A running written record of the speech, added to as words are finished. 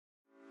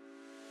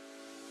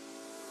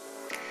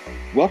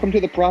Welcome to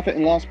the Profit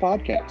and Loss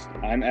Podcast.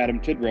 I'm Adam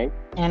Tidrow.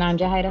 And I'm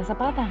Jahaira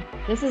Zapata.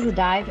 This is a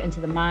dive into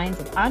the minds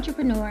of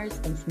entrepreneurs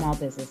and small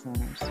business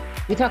owners.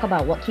 We talk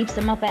about what keeps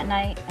them up at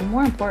night, and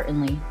more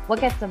importantly, what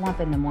gets them up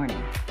in the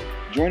morning.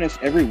 Join us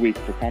every week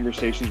for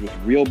conversations with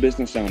real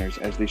business owners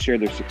as they share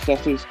their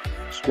successes,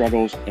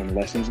 struggles, and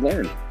lessons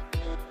learned.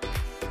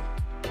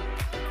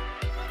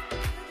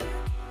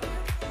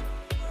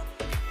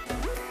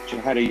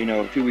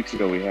 Jahaira, a few weeks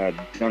ago we had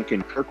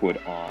Duncan Kirkwood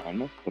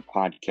on the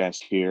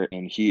podcast here,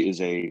 and he is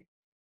a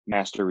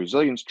master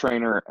resilience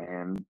trainer,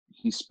 and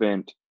he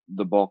spent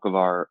the bulk of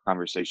our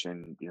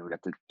conversation, we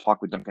got to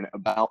talk with Duncan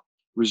about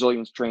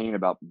resilience training,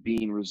 about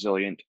being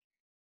resilient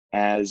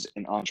as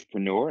an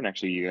entrepreneur. And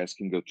actually, you guys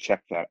can go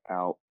check that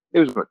out. It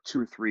was about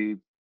 2 or 3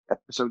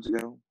 episodes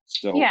ago.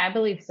 So yeah, I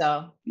believe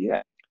so.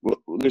 Yeah.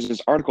 Well, there's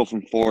this article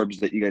from Forbes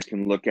that you guys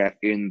can look at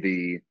in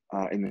the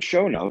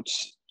show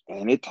notes,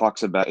 and it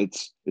talks about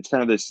it's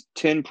kind of this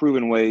 10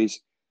 proven ways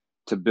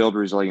to build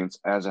resilience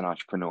as an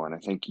entrepreneur. And I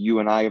think you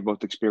and I have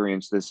both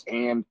experienced this,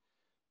 and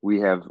we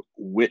have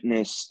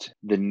witnessed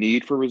the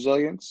need for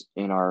resilience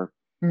in our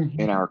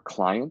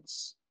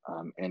clients,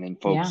 and in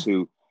folks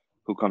who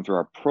come through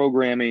our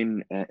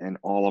programming and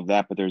all of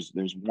that. But there's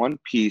one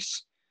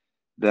piece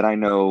that I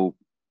know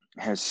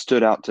has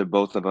stood out to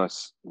both of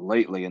us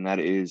lately, and that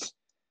is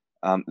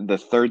the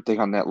third thing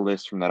on that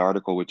list from that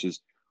article, which is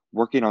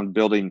working on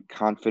building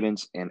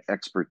confidence and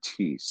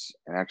expertise.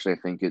 And actually, I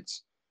think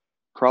it's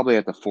probably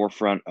at the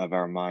forefront of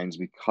our minds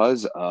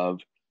because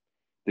of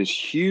this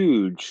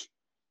huge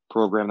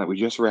program that we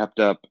just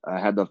wrapped up. I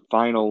had the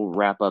final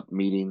wrap-up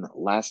meeting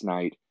last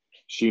night.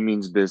 She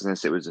Means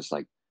Business. It was just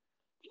like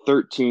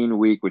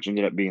 13-week, which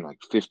ended up being like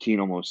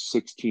 15, almost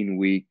 16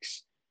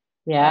 weeks.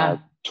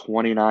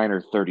 29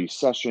 or 30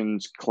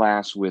 sessions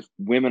class with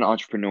women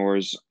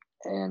entrepreneurs.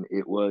 And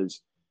it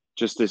was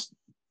just this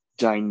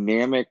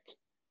dynamic,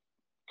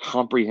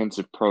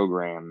 comprehensive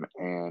program.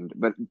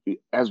 But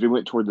as we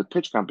went toward the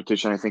pitch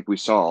competition, I think we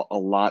saw a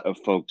lot of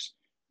folks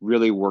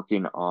really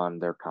working on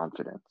their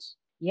confidence.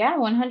 Yeah,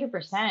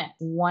 100%.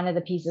 One of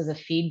the pieces of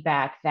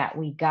feedback that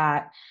we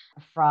got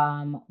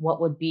from what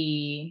would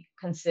be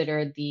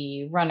considered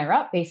the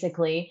runner-up,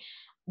 basically,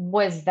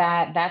 was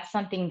that that's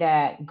something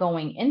that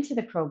going into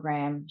the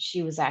program,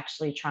 she was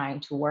actually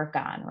trying to work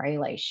on, right?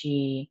 Like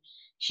she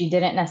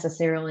didn't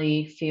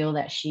necessarily feel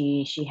that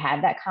she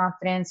had that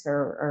confidence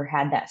or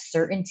had that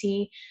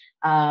certainty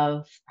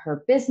of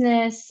her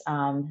business,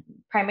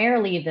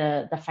 primarily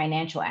the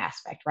financial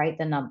aspect, right?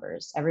 The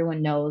numbers.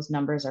 Everyone knows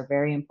numbers are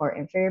very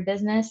important for your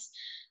business.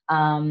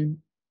 And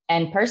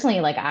personally,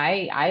 like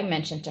I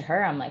mentioned to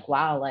her, I'm like,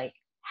 wow, like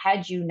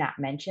had you not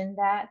mentioned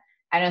that,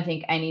 I don't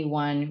think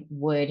anyone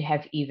would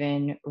have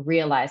even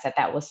realized that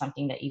that was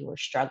something that you were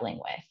struggling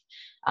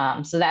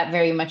with. So that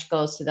very much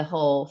goes to the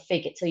whole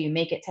fake it till you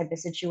make it type of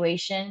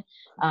situation.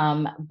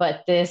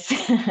 But this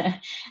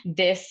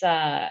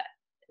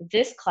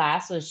this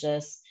class was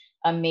just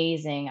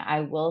amazing.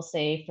 I will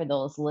say for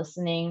those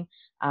listening,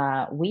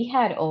 we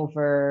had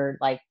over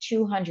like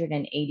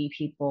 280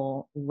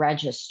 people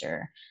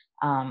register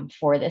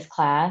for this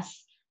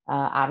class.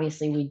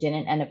 Obviously, we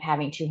didn't end up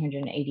having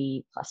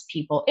 280 plus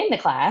people in the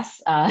class.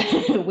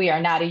 We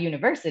are not a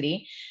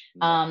university.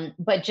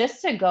 But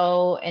just to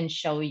go and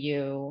show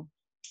you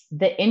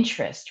the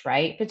interest,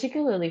 right?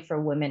 Particularly for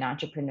women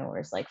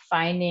entrepreneurs, like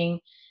finding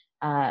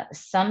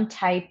some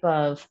type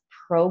of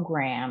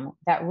program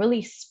that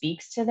really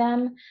speaks to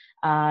them.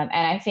 And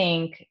I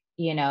think,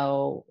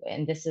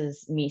 and this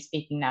is me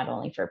speaking not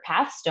only for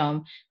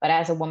Pathstone, but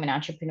as a woman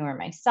entrepreneur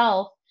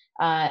myself,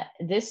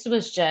 this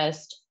was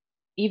just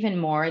even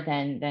more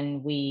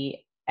than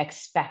we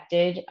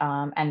expected,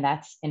 and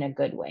that's in a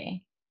good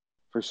way.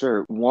 For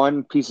sure.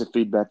 One piece of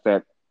feedback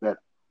that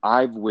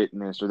I've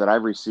witnessed or that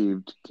I've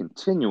received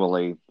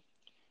continually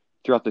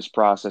throughout this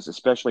process,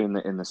 especially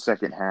in the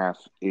second half,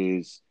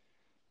 is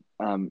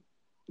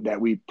that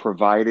we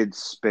provided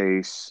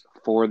space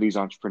for these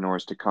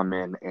entrepreneurs to come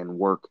in and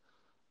work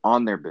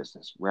on their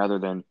business rather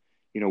than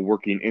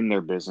working in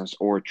their business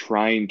or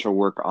trying to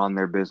work on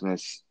their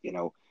business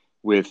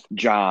with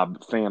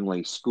job,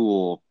 family,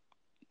 school,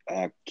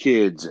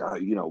 kids,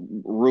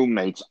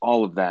 roommates,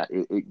 all of that.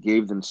 It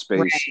gave them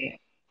space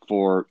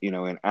for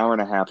an hour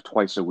and a half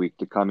twice a week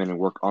to come in and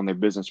work on their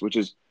business, which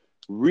is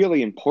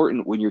really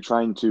important when you're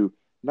trying to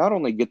not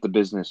only get the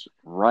business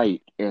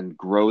right and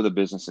grow the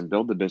business and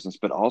build the business,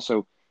 but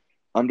also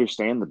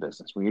understand the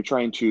business. When you're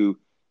trying to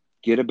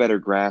get a better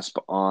grasp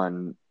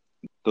on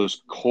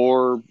those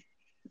core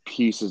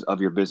pieces of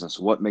your business,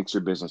 what makes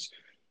your business,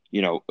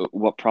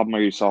 what problem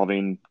are you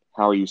solving?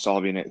 How are you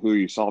solving it? Who are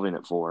you solving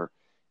it for?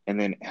 And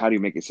then how do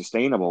you make it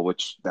sustainable?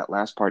 Which that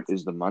last part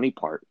is the money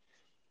part.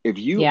 If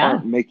you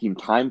aren't making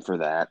time for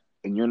that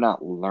and you're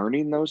not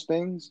learning those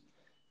things,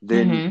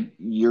 then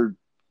you're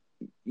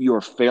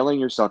failing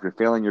yourself, you're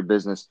failing your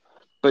business.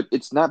 But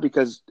it's not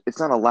because it's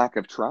not a lack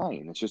of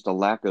trying. It's just a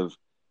lack of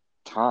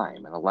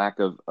time and a lack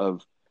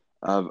of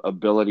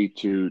ability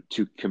to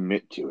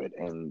commit to it.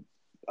 And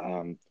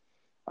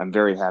I'm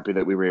very happy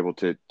that we were able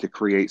to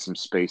create some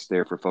space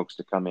there for folks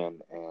to come in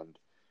and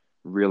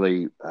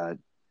really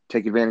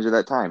take advantage of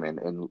that time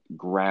and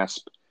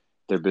grasp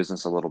their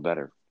business a little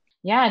better.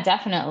 Yeah,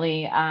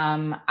 definitely.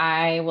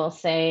 I will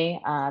say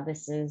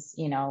this is,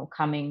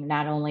 coming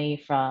not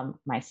only from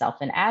myself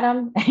and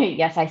Adam.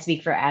 Yes, I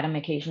speak for Adam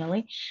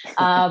occasionally,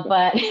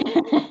 but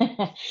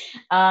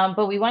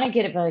but we want to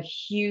give a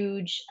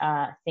huge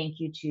thank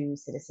you to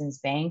Citizens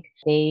Bank.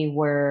 They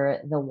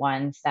were the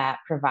ones that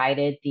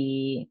provided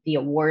the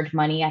award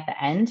money at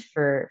the end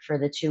for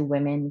the two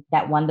women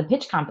that won the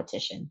pitch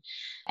competition,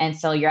 and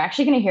so you're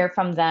actually going to hear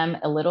from them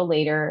a little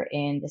later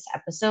in this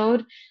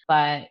episode.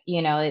 But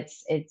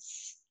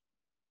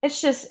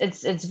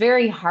it's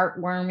very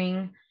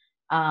heartwarming,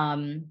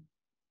 um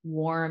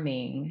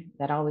warming.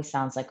 That always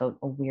sounds like a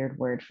weird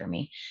word for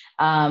me.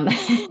 um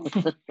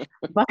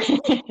but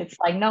it's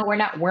like, no, we're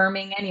not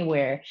worming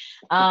anywhere.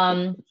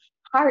 um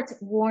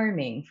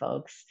Heartwarming,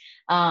 folks.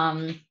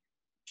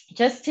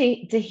 Just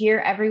to hear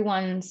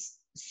everyone's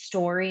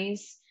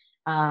stories.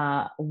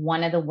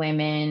 One of the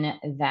women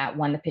that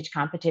won the pitch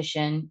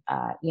competition,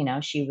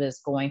 she was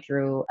going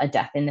through a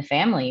death in the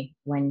family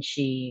when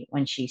she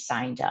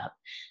signed up,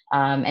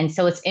 and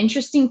so it's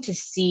interesting to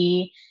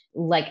see,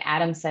 like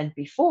Adam said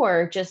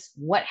before, just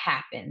what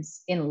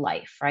happens in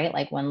life, right?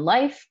 Like when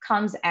life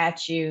comes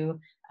at you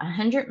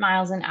 100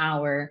 miles an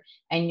hour,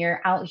 and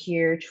you're out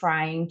here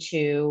trying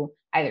to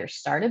either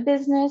start a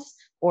business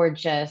or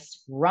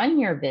just run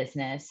your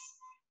business.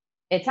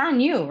 It's on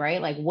you,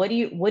 right? Like what do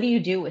you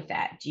do with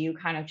that? Do you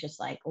kind of just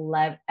like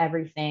let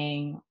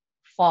everything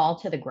fall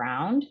to the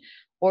ground,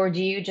 or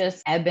do you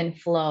just ebb and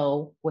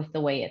flow with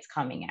the way it's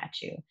coming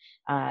at you?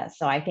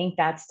 So I think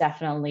that's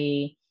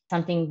definitely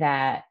something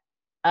that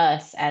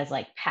us as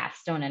like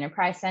Pathstone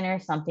Enterprise Center,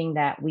 something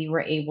that we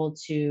were able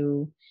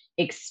to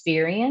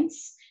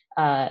experience,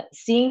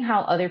 seeing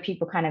how other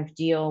people kind of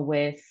deal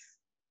with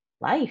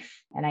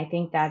life. And I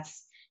think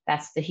that's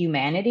the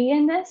humanity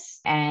in this,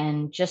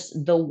 and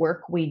just the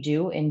work we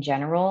do in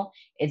general.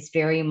 It's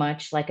very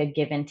much like a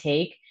give and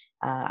take.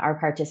 Our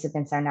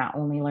participants are not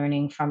only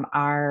learning from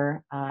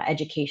our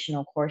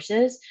educational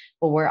courses,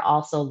 but we're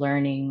also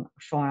learning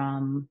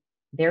from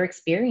their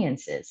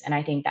experiences. And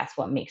I think that's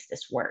what makes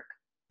this work.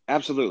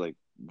 Absolutely.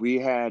 We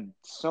had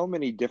so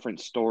many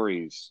different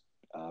stories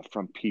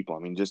from people. I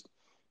mean, just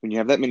when you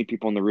have that many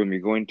people in the room,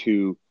 you're going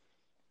to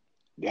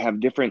have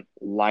different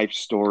life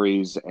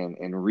stories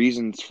and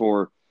reasons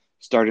for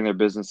starting their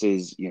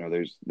businesses. You know,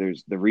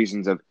 there's the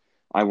reasons of,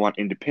 I want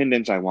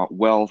independence, I want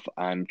wealth,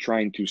 I'm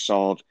trying to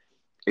solve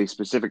a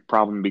specific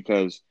problem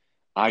because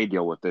I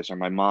deal with this, or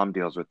my mom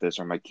deals with this,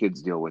 or my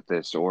kids deal with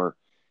this, or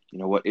you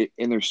know what.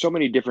 And there's so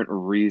many different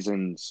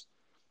reasons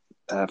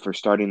for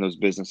starting those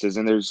businesses.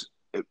 And there's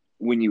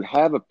when you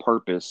have a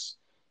purpose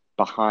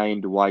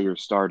behind why you're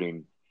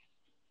starting,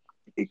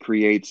 it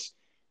creates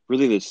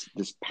really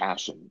this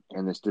passion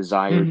and this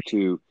desire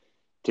Mhm.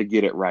 to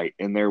get it right.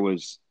 And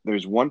there's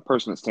one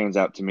person that stands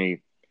out to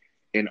me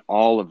in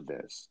all of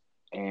this,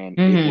 and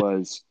it Mhm.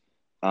 was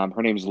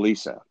her name's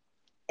Lisa.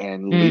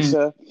 And Mm.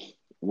 Lisa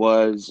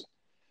was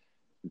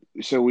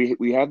so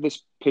we have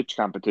this pitch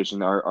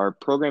competition. Our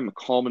program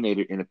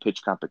culminated in a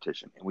pitch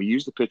competition, and we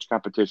used the pitch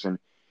competition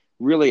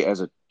really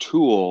as a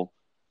tool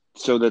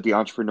so that the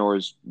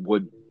entrepreneurs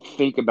would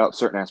think about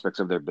certain aspects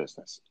of their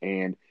business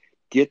and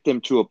get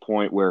them to a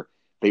point where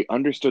they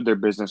understood their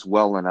business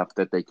well enough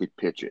that they could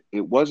pitch it.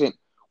 It wasn't,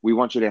 we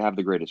want you to have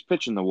the greatest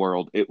pitch in the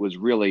world. It was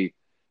really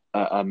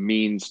a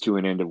means to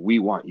an end of, we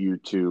want you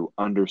to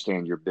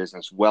understand your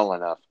business well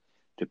enough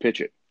to pitch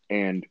it.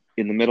 And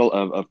in the middle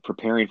of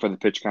preparing for the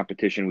pitch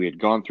competition, we had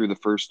gone through the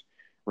first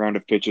round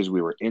of pitches.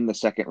 We were in the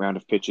second round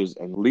of pitches,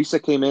 and Lisa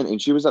came in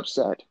and she was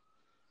upset.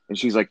 And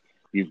she's like,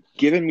 "You've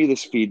given me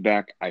this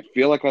feedback. I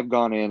feel like I've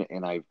gone in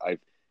and I've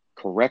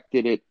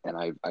corrected it, and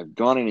I've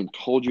gone in and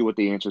told you what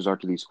the answers are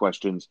to these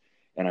questions,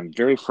 and I'm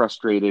very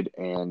frustrated."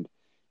 And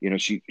you know,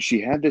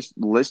 she had this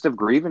list of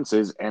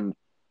grievances, and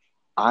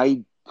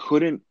I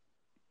couldn't,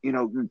 you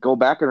know, go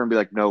back at her and be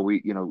like, "No,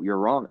 we, you know, you're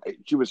wrong."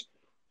 She was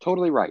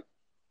totally right.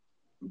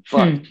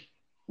 But Hmm.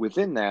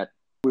 within that,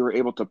 we were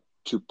able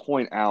to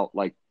point out,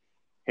 like,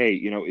 hey,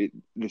 you know,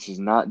 this is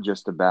not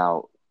just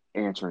about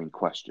answering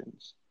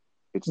questions.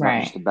 It's not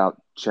just Right.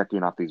 about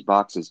checking off these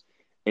boxes.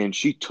 And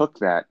she took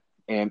that,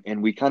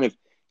 and we kind of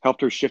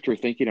helped her shift her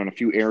thinking on a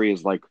few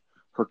areas, like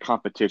her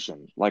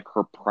competition, like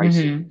her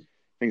pricing, Hmm.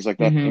 things like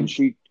that. And Hmm.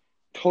 she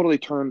totally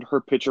turned her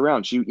pitch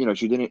around. She, you know,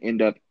 she didn't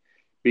end up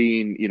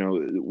being, you know,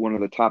 one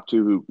of the top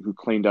two who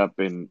cleaned up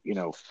and, you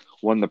know,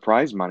 won the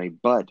prize money,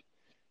 but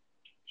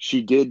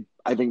she did,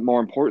 I think more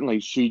importantly,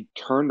 she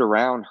turned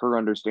around her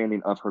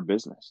understanding of her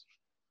business.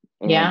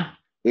 And Yeah.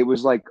 it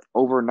was like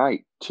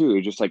overnight too.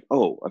 It just like,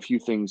 oh, a few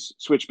things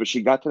switched. But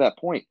she got to that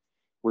point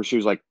where she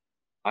was like,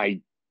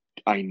 I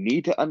I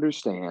need to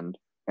understand,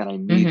 and I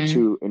need Hmm.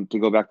 to, and to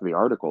go back to the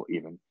article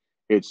even,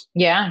 it's,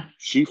 Yeah.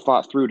 she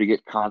fought through to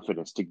get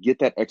confidence, to get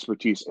that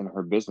expertise in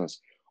her business.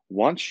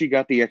 Once she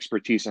got the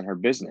expertise in her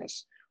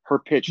business, her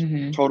pitch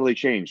Hmm. totally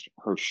changed.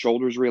 Her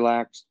shoulders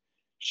relaxed.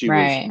 she was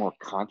Right. more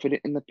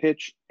confident in the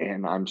pitch.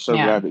 And I'm so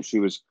Yeah. glad that she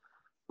was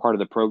part of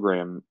the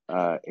program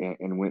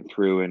and went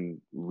through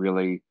and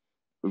really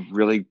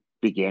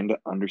began to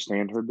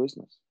understand her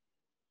business.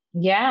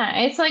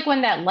 Yeah, it's like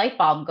when that light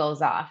bulb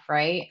goes off,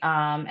 right?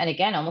 And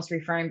again, almost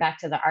referring back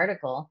to the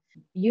article,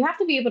 you have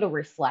to be able to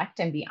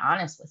reflect and be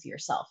honest with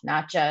yourself,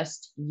 not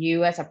just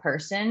you as a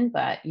person,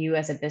 but you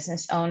as a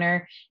business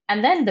owner,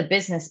 and then the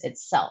business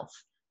itself,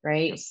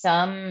 right?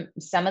 Some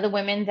of the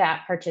women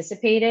that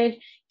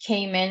participated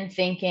came in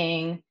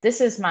thinking,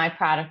 this is my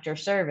product or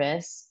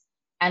service.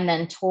 And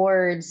then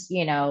towards,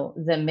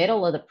 the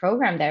middle of the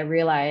program, they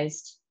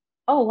realized,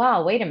 oh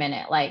wow, wait a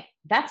minute, like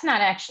that's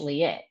not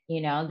actually it.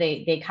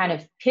 They kind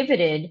of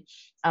pivoted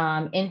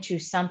into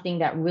something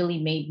that really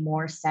made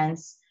more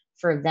sense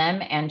for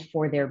them and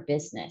for their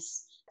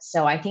business.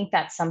 So I think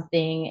that's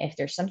something, if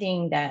there's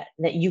something that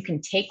you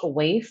can take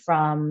away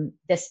from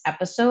this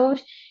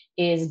episode,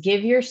 is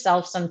give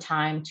yourself some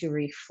time to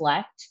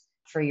reflect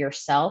for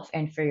yourself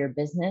and for your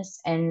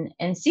business, and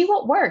see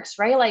what works,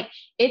 right? Like,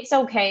 it's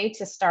okay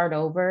to start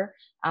over.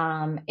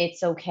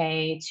 It's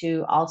okay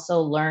to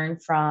also learn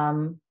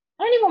from,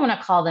 I don't even want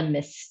to call them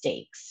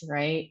mistakes,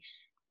 right?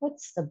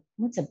 What's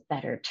a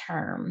better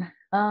term?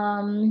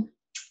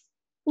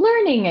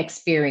 Learning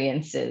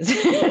experiences,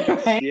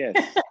 Yes, right?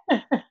 yes.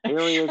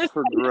 Areas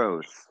for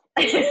growth.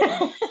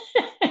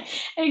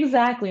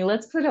 Exactly.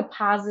 Let's put a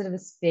positive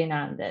spin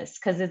on this,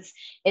 because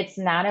it's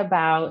not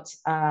about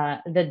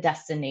the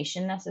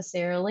destination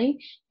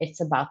necessarily.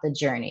 It's about the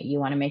journey. You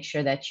want to make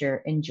sure that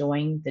you're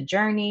enjoying the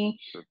journey,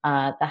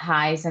 the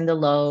highs and the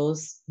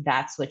lows.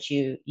 That's what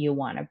you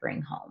want to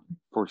bring home.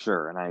 For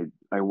sure. And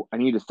I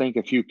need to thank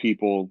a few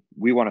people.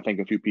 We want to thank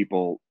a few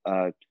people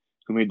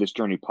who made this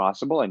journey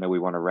possible. I know we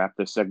want to wrap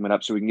this segment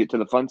up so we can get to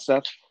the fun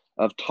stuff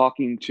of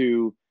talking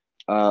to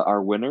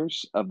our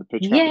winners of the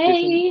pitch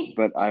competition. Yay!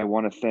 But I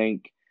want to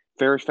thank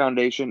Ferris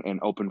Foundation and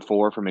Open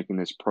Four for making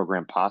this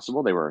program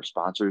possible. They were our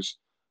sponsors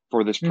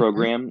for this Mhm.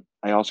 program.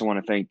 I also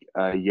want to thank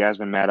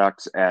Yasmin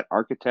Maddox at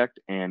Architect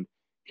and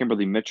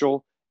Kimberly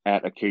Mitchell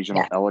at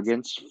Occasional Yes.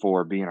 Elegance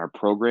for being our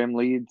program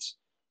leads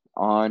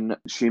on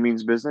She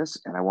Means Business.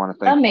 And I want to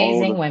thank all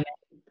Amazing the, women.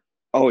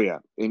 oh, yeah,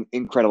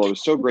 incredible. It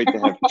was so great to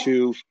have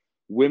two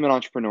women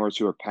entrepreneurs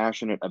who are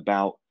passionate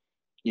about,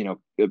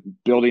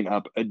 building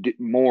up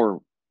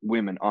more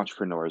women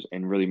entrepreneurs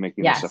and really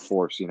making this a Yes.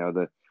 force.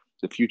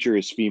 The future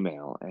is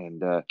female,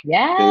 and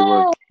they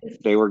were Yes.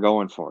 they were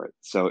going for it.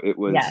 So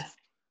Yes.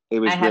 it I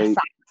was have great.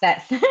 socks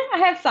that I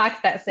have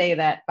socks that say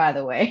that, by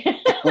the way.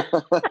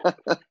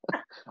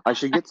 I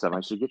should get some.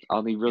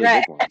 I'll need really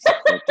Right. big ones.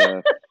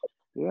 But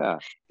yeah,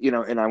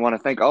 and I want to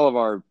thank all of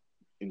our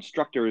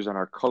instructors and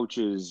our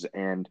coaches,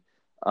 and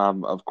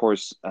of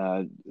course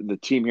the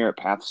team here at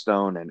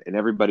Pathstone, and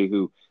everybody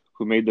who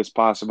made this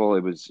possible.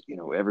 It was,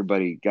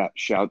 everybody got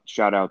shout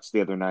outs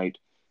the other night,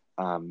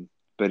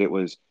 but it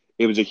was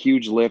a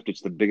huge lift.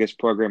 It's the biggest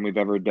program we've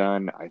ever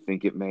done. I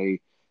think it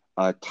may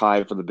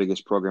tie for the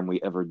biggest program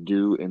we ever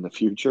do in the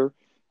future.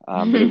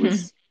 But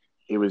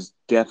it was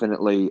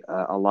definitely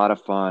a lot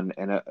of fun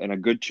and a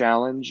good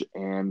challenge,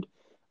 and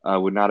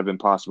would not have been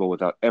possible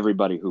without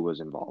everybody who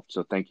was involved.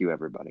 So thank you,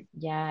 everybody.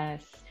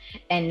 Yes.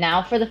 And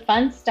now for the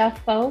fun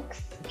stuff,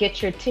 folks.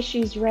 Get your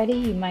tissues ready.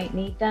 You might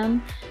need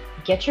them.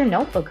 Get your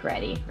notebook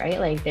ready, right?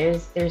 Like,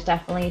 there's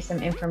definitely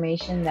some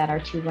information that our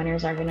two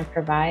winners are going to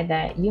provide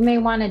that you may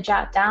want to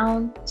jot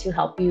down to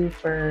help you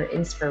for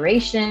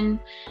inspiration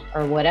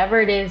or whatever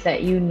it is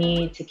that you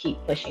need to keep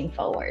pushing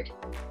forward.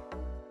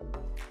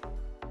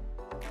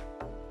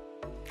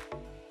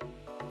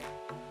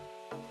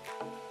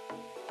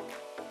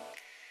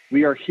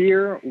 We are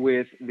here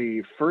with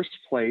the first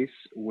place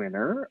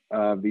winner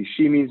of the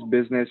She Means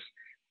Business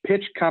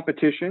pitch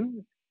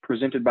competition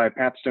presented by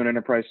Pathstone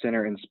Enterprise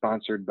Center and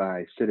sponsored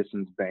by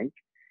Citizens Bank.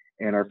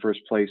 And our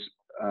first place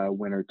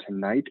winner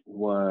tonight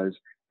was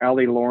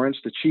Allie Lawrence,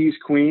 the cheese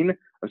queen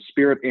of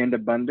spirit and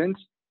abundance.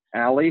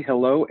 Allie,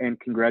 hello and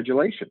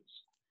congratulations.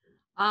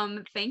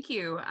 Thank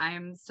you.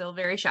 I'm still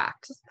very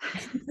shocked.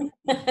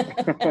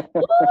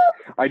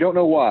 I don't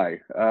know why.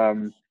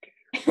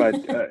 But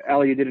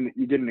Allie, you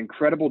did an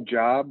incredible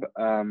job.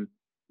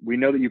 We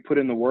know that you put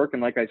in the work,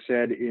 and like I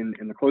said in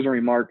the closing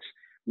remarks,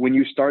 when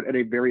you start at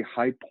a very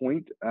high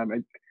point,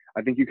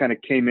 I think you kind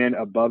of came in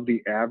above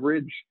the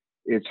average.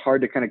 It's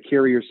hard to kind of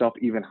carry yourself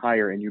even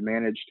higher, and you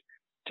managed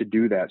to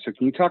do that. So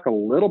can you talk a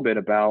little bit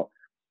about,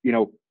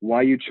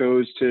 why you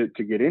chose to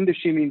get into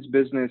She Means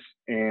Business,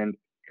 and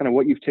kind of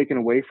what you've taken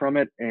away from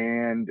it,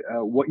 and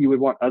what you would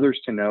want others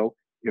to know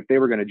if they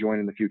were going to join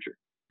in the future?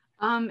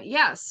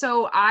 Yeah,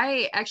 so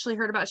I actually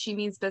heard about She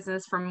Means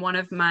Business from one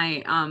of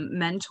my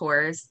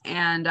mentors,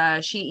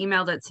 and she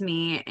emailed it to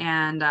me,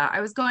 and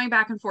I was going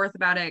back and forth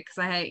about it because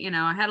I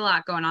had a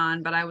lot going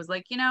on, but I was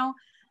like,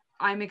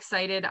 I'm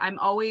excited. I'm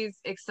always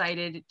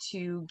excited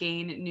to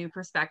gain new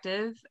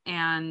perspective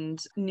and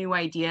new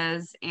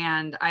ideas,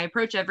 and I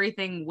approach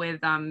everything with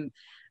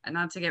and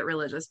not to get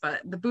religious,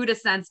 but the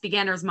Buddhist sense,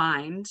 beginner's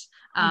mind.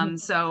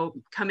 So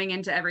coming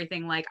into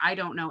everything, like I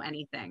don't know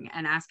anything,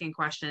 and asking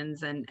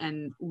questions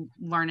and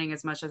learning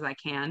as much as I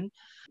can.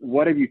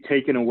 What have you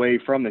taken away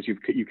from this?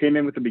 You came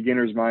in with a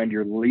beginner's mind.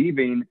 You're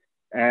leaving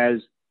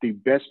as the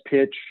best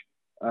pitch.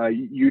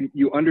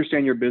 You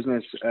understand your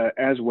business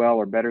as well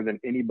or better than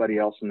anybody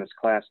else in this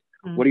class.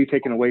 What are you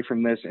taking away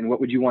from this, and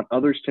what would you want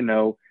others to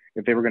know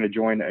if they were going to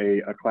join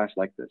a class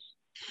like this?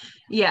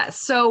 Yeah,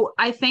 so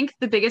I think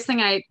the biggest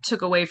thing I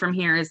took away from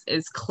here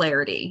is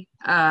clarity.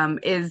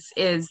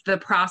 Is the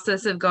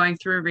process of going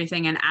through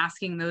everything and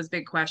asking those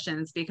big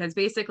questions, because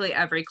basically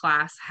every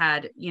class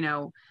had,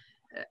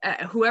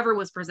 whoever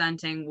was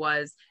presenting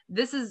was,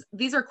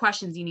 these are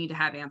questions you need to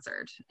have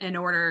answered in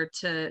order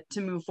to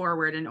move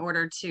forward, in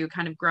order to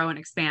kind of grow and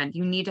expand.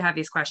 You need to have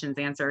these questions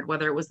answered,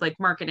 whether it was like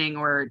marketing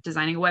or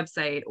designing a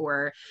website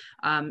or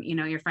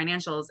your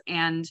financials,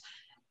 and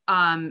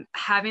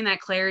having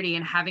that clarity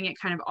and having it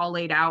kind of all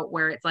laid out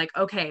where it's like,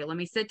 okay, let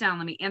me sit down,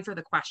 let me answer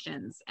the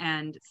questions,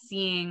 and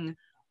seeing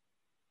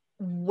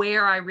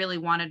where I really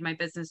wanted my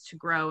business to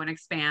grow and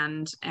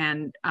expand.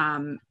 And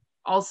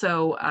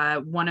also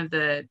one of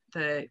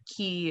the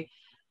key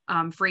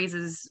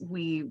phrases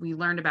we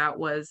learned about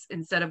was,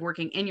 instead of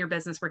working in your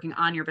business, working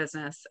on your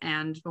business.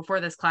 And before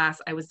this class,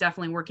 I was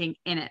definitely working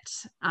in it,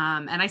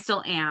 and I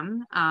still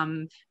am,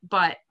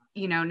 but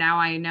now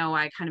I know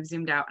I kind of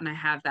zoomed out and I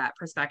have that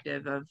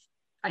perspective of,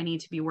 I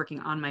need to be working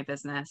on my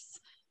business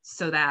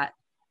so that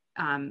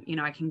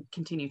I can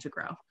continue to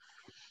grow.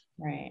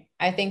 Right.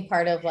 I think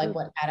part of like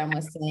what Adam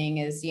was saying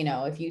is,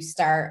 if you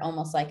start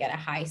almost like at a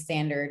high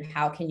standard,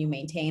 how can you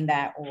maintain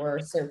that or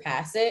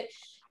surpass it?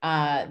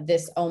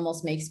 This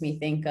almost makes me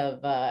think of,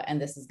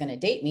 and this is going to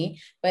date me,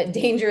 but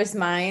Dangerous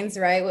Minds,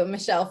 right? With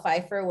Michelle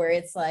Pfeiffer, where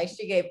it's like,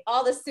 she gave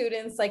all the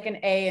students like an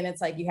A, and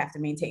it's like, you have to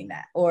maintain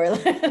that. Or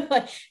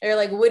like, they're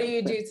like, what do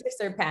you do to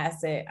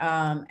surpass it?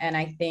 And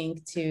I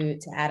think to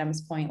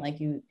Adam's point, like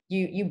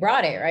you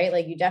brought it, right?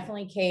 Like you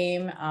definitely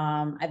came.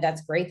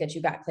 That's great that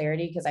you got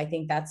clarity, because I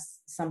think that's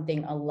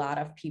something a lot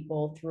of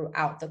people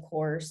throughout the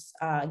course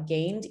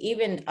gained,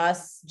 even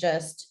us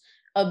just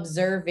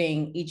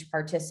observing each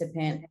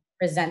participant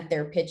present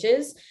their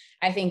pitches.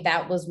 I think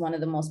that was one of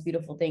the most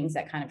beautiful things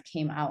that kind of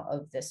came out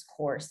of this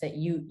course, that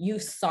you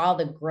saw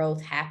the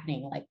growth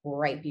happening like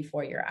right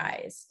before your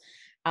eyes.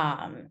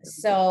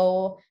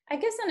 So I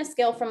guess on a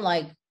scale from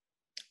like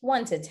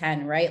 1 to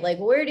 10, right? Like,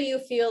 where do you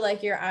feel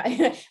like you're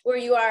where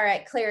you are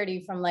at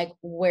clarity from like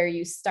where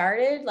you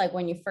started, like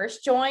when you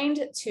first joined,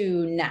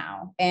 to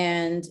now?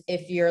 And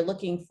if you're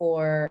looking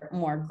for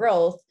more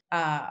growth,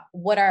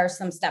 what are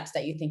some steps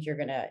that you think you're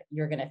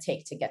gonna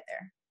take to get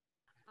there?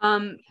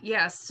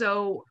 Yeah,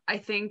 so I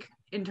think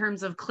in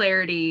terms of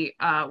clarity,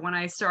 when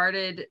I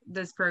started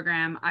this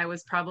program, I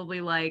was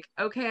probably like,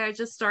 okay, I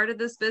just started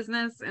this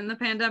business in the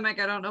pandemic.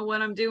 I don't know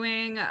what I'm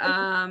doing.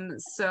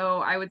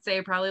 So I would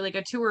say probably like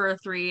a 2 or a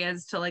 3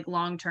 as to like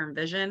long-term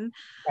vision.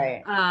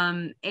 Right.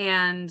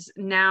 And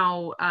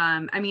now,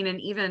 and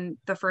even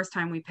the first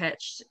time we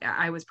pitched,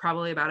 I was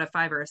probably about a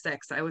 5 or a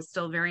 6. I was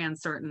still very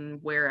uncertain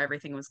where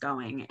everything was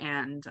going.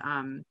 And,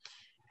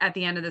 at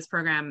the end of this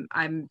program,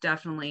 I'm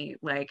definitely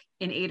like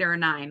an 8 or a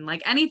 9.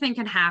 Like anything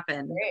can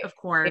happen, Great. of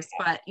course,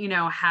 but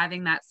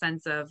having that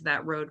sense of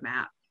that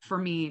roadmap for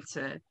me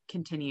to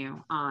continue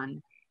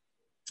on.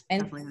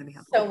 And definitely going to be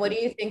helpful. So what do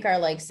you think are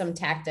like some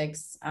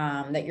tactics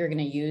that you're going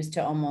to use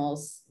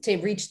to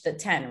reach the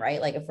 10, right?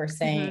 Like if we're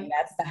saying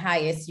that's the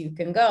highest you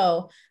can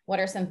go,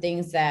 what are some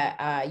things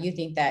that you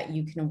think that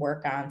you can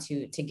work on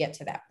to get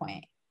to that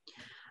point?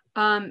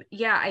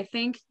 Yeah, I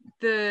think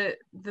the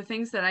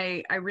things that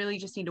I really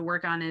just need to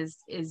work on is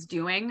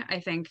doing. I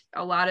think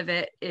a lot of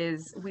it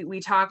is we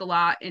talk a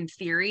lot in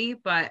theory,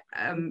 but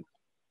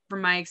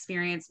from my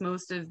experience,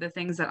 most of the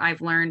things that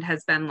I've learned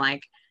has been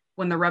like,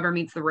 when the rubber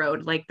meets the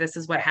road, like this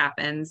is what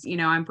happens.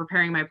 I'm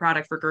preparing my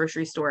product for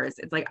grocery stores.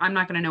 It's like, I'm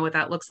not going to know what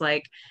that looks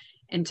like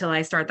until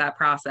I start that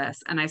process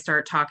and I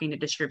start talking to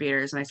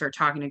distributors and I start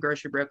talking to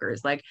grocery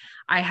brokers. Like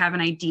I have an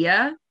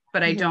idea,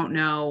 but I don't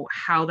know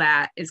how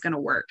that is going to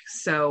work.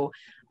 So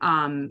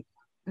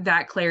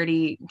that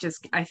clarity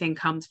just, I think,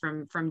 comes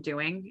from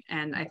doing.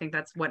 And I think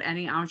that's what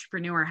any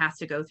entrepreneur has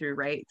to go through,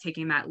 right?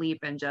 Taking that leap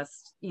and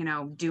just,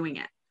 doing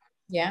it.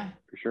 Yeah,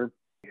 for sure.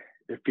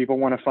 If people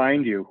want to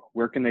find you,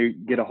 where can they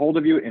get a hold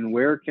of you, and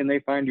where can they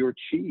find your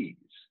cheese?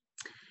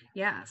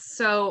 Yeah.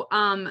 So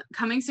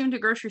coming soon to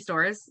grocery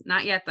stores,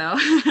 not yet though.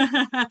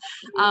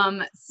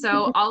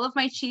 So all of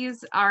my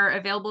cheese are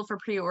available for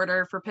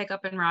pre-order for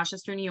pickup in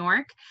Rochester, New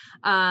York.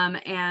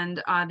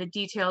 And the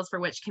details for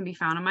which can be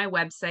found on my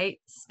website,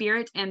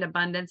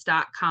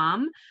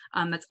 spiritandabundance.com.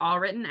 That's all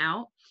written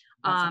out.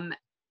 Awesome.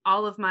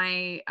 All of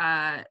my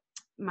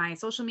my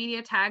social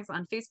media tags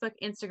on Facebook,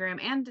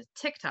 Instagram, and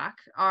TikTok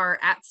are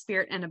at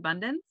Spirit and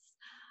Abundance.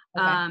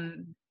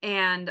 Okay.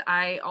 And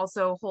I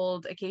also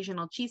hold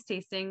occasional cheese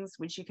tastings,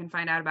 which you can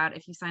find out about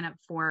if you sign up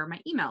for my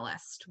email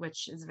list,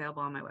 which is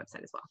available on my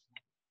website as well.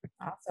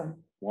 Awesome.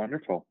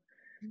 Wonderful.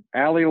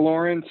 Allie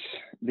Lawrence,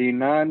 the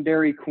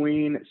non-dairy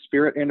queen,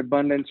 Spirit and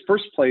Abundance,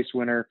 first place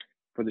winner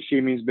for the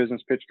She Means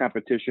Business pitch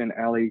competition.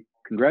 Allie,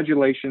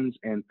 congratulations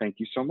and thank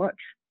you so much.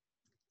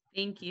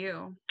 Thank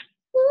you.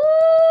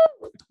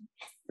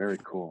 Very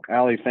cool.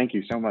 Allie, thank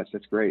you so much.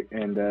 That's great.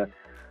 And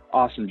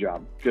awesome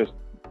job. Just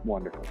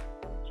wonderful.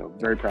 So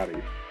very proud of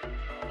you.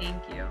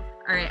 Thank you.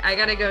 All right, I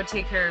got to go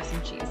take care of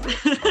some cheese.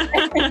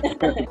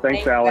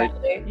 Thanks, Allie.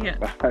 Yeah.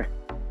 Bye.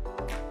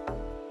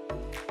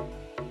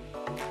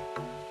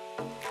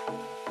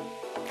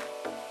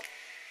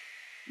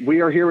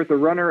 We are here with the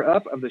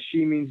runner-up of the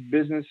She Means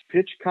Business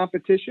pitch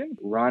competition,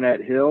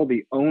 Ronette Hill,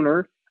 the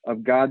owner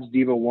of God's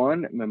Diva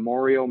One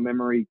Memorial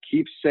Memory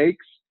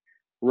Keepsakes.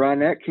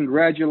 Ronette,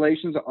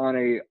 congratulations on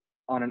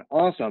an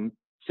awesome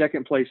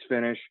second place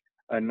finish,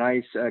 a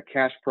nice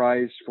cash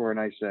prize for a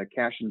nice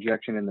cash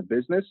injection in the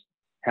business.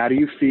 How do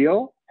you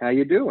feel? How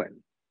you doing?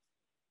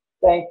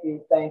 Thank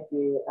you.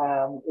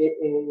 It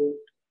is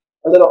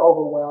a little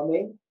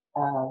overwhelming.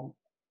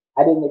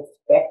 I didn't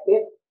expect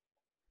it.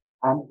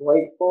 I'm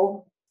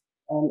grateful,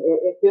 and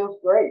it feels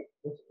great.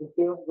 It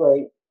feels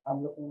great.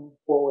 I'm looking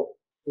forward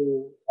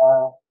to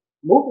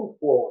moving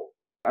forward.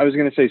 I was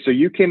going to say, so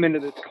you came into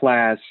this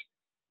class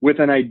with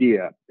an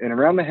idea, and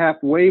around the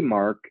halfway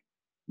mark,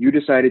 you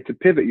decided to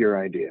pivot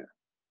your idea,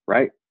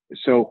 right?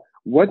 So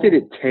what did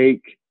it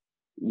take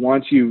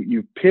once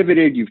you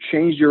pivoted, you've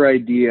changed your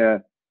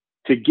idea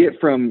to get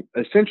from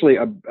essentially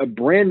a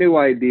brand new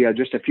idea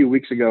just a few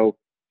weeks ago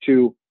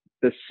to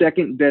the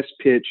second best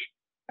pitch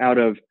out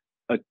of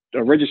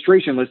a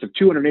registration list of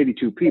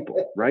 282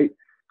 people, right?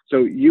 So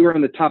you were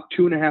in the top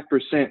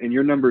 2.5% and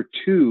you're number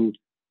 2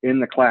 in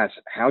the class.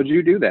 How'd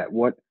you do that?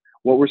 What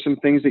were some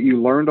things that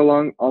you learned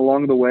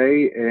along the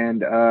way?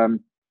 And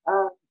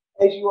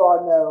as you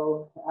all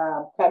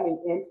know, coming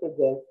into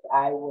this,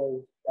 I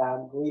was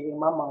grieving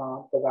my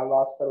mom because I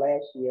lost her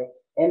last year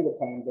in the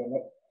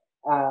pandemic.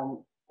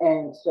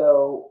 And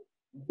so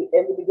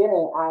in the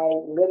beginning, I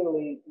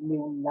literally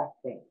knew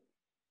nothing.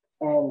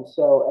 And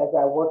so as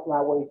I worked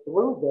my way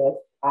through this,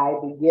 I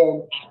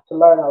began to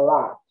learn a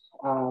lot.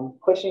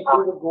 Pushing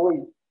through the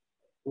grief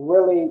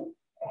really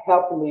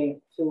helped me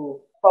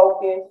to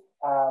focus,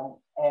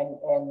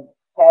 and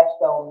Pastor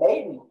Stone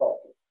made me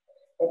focus.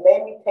 It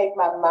made me take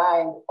my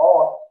mind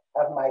off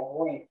of my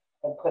grief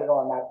and put it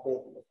on my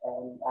business.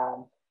 And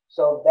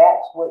so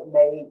that's what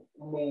made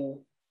me,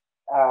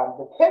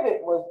 the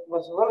pivot was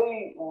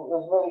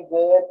really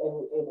good,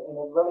 and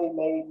it really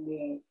made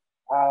me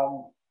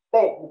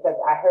think, because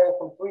I heard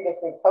from 3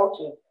 different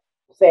coaches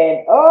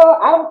saying, "Oh,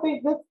 I don't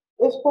think this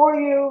is for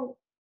you."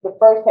 The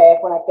first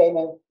half when I came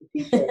in to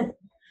teach it,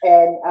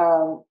 and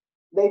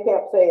they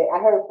kept saying, I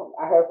heard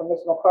from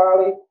Miss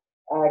McCarley,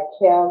 I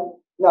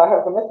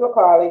heard from Miss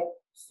McCarley,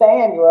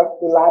 Sandra,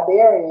 the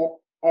librarian,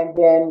 and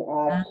then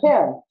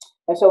Kim.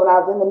 And so when I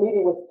was in the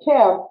meeting with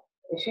Kim,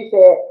 she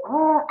said,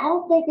 I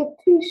don't think it's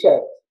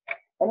T-shirts.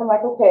 And I'm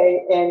like,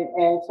 okay.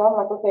 And so I'm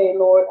like, okay,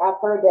 Lord,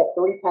 I've heard that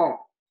 3 times.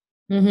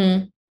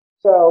 Mm-hmm.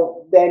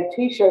 So then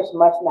T-shirts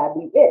must not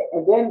be it.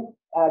 And then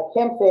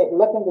Kim said,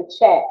 look in the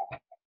chat.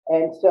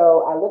 And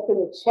so I looked in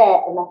the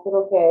chat and I said,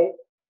 okay.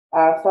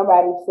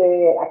 Somebody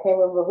said, I can't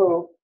remember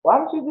who, why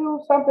don't you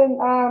do something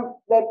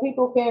that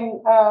people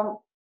can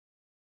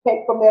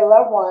take from their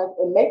loved ones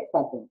and make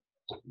something?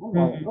 I'm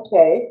like,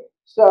 okay.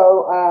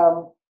 So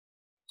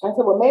I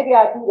said, well, maybe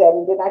I'll do that.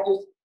 And then I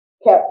just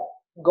kept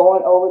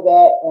going over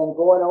that,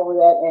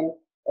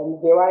 and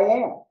here I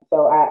am.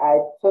 So I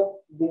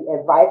took the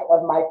advice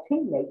of my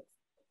teammates,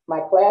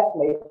 my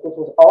classmates, which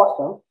was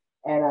awesome.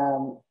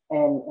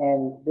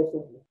 And this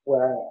is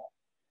where I am.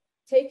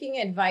 Taking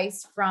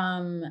advice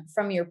from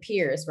your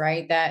peers,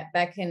 right?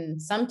 That can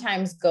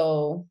sometimes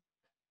go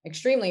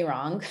extremely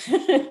wrong.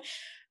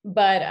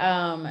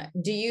 But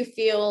do you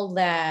feel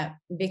that,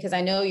 because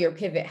I know your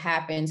pivot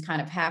happens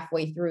kind of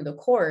halfway through the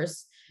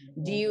course,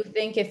 do you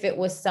think if it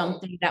was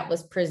something that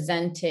was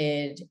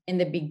presented in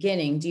the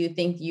beginning, do you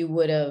think you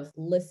would have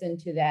listened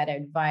to that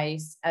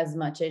advice as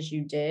much as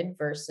you did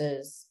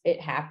versus it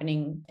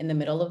happening in the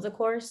middle of the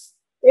course?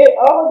 It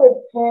all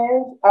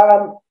depends.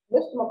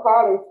 Mr.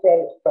 McCarley said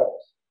it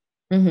first,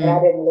 and I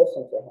didn't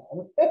listen to him.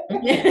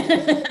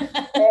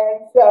 And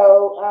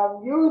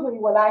so usually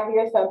when I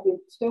hear something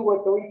 2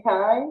 or 3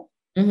 times,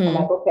 I'm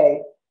like,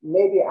 okay,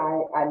 maybe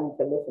I need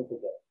to listen to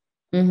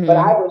this. But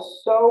I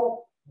was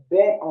so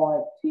bent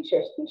on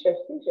t-shirts.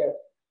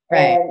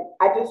 Right. And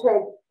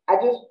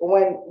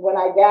when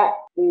I got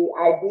the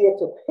idea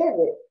to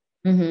pivot,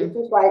 it's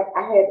just like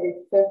I had a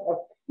sense of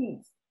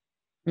peace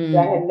that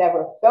I had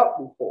never felt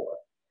before.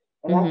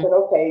 And I said,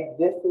 okay,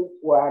 this is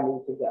where I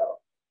need to go.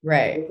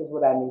 Right. This is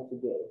what I need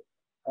to do.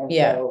 And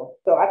yeah.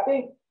 So I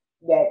think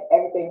that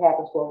everything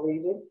happens for a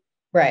reason.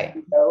 Right.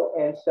 You know,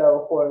 and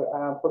so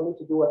for me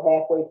to do it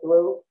halfway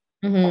through,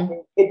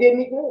 it did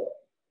me good.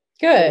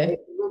 Good.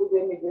 It really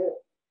did me good.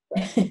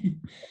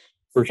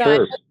 For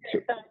sure.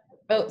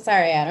 Oh,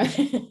 sorry, Adam.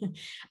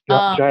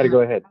 Try to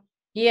go ahead.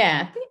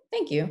 Yeah,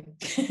 thank you.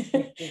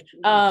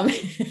 How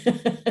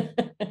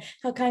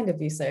kind of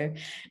you, sir.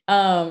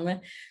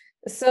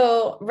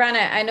 So,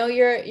 Rana, I know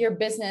your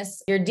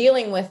business, you're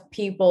dealing with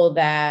people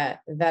that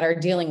are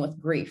dealing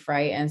with grief,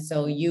 right? And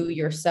so you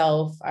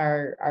yourself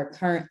are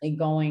currently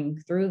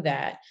going through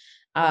that.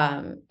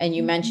 And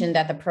you mentioned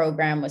that the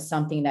program was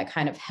something that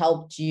kind of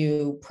helped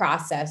you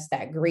process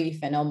that grief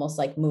and almost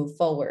like move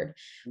forward.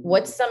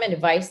 What's some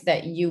advice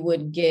that you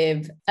would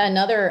give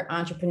another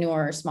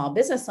entrepreneur or small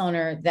business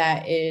owner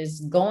that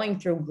is going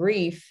through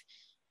grief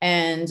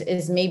and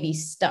is maybe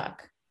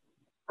stuck?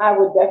 I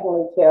would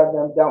definitely tell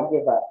them, don't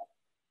give up.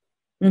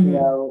 Mm-hmm. You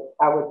know,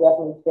 I would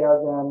definitely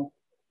tell them,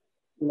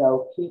 you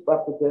know, keep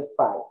up the good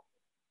fight.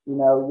 You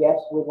know, yes,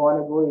 we're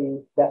going to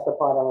grieve. That's a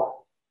part of life.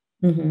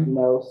 Mm-hmm. You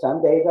know,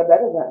 some days are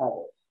better than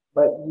others,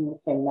 but you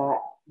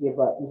cannot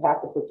give up. You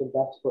have to put your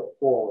best foot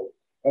forward.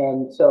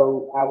 And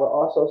so I would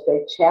also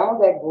say channel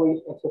that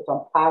grief into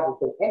some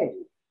positive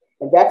energy.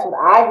 And that's what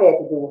I had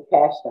to do with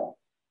Capstone.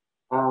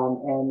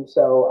 And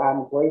so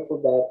I'm grateful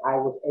that I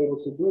was able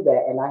to do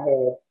that. And I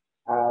had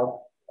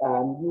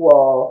you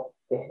all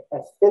to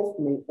assist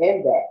me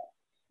in that.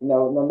 You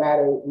know, no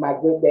matter my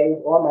good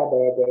days or my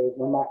bad days,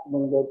 when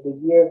the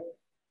year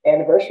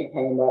anniversary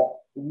came up,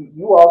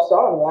 you all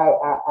saw me.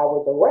 I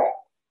was a wreck,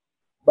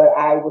 but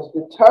I was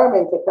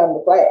determined to come to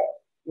class.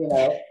 You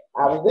know,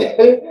 I was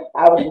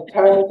I was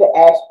determined to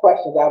ask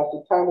questions. I was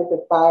determined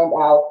to find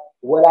out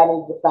what I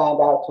needed to find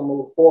out to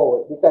move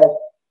forward. Because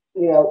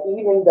you know,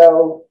 even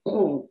though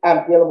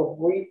I'm dealing with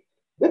grief,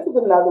 this is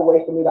another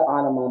way for me to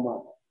honor my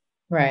mom.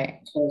 Right.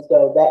 And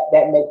so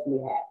that makes me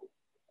happy.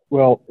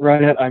 Well,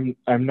 Ronette,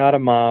 I'm not a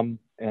mom,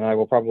 and I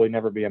will probably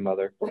never be a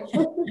mother,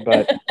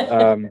 but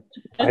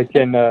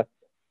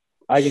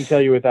I can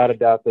tell you without a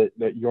doubt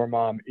that your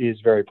mom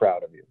is very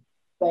proud of you.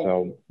 Thank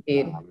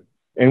you.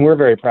 And we're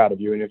very proud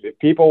of you. And if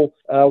people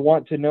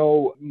want to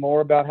know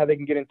more about how they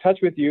can get in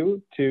touch with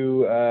you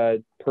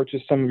to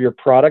purchase some of your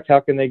product, how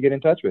can they get in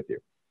touch with you?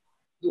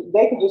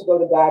 They can just go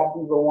to God's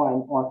Diva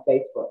One on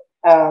Facebook.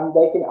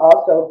 They can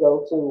also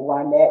go to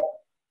Ronette,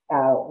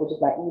 which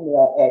is my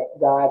email, at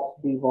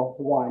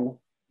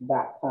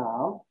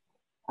godsdiva1.com.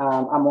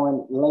 I'm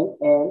on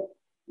LinkedIn.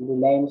 The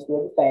name is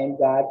still the same,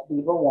 God's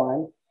Diva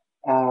One,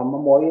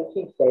 Memorial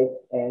Keepsakes,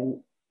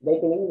 and they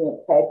can even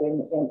type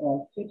in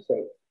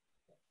keepsakes,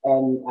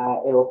 and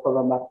it'll pull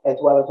them up, as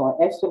well as on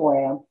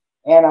Instagram,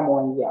 and I'm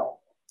on Yelp.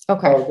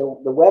 Okay. So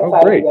the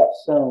website will be up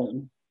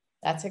soon.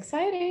 That's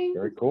exciting.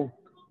 Very cool.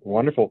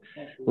 Wonderful.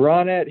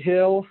 Ronette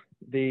Hill,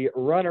 the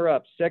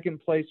runner-up, second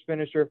place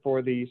finisher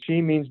for the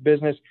She Means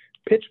Business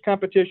pitch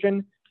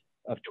competition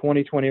of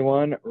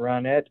 2021.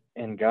 Ronette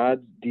and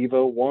God's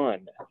Diva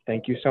One.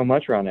 Thank you so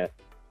much, Ronette.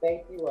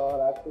 Thank you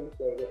all. I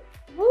appreciate it.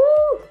 Woo!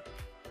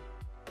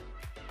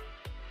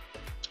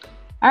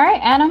 All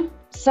right, Adam.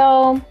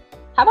 So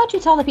how about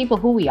you tell the people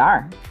who we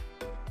are?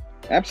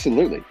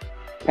 Absolutely.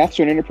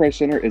 Pathstone Enterprise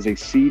Center is a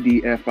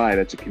CDFI,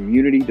 that's a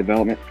Community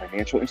Development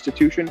Financial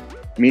Institution,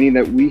 meaning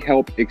that we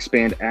help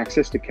expand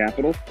access to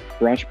capital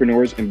for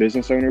entrepreneurs and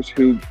business owners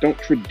who don't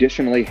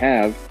traditionally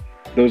have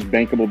those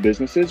bankable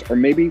businesses, or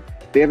maybe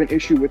they have an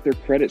issue with their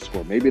credit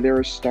score. Maybe they're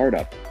a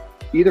startup.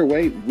 Either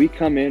way, we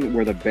come in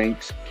where the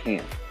banks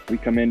can't. We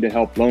come in to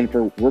help loan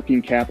for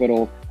working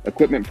capital,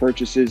 equipment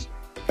purchases.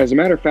 As a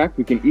matter of fact,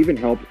 we can even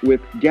help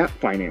with gap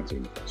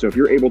financing. So if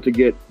you're able to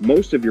get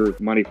most of your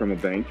money from a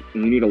bank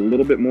and you need a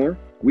little bit more,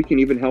 we can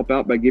even help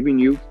out by giving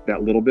you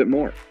that little bit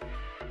more.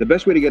 The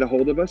best way to get a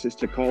hold of us is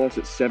to call us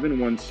at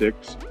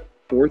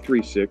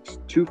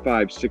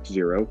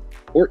 716-436-2560,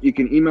 or you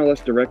can email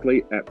us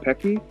directly at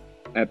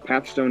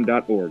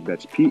pecky@pathstone.org.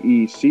 That's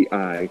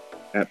PECI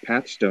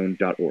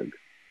 @pathstone.org.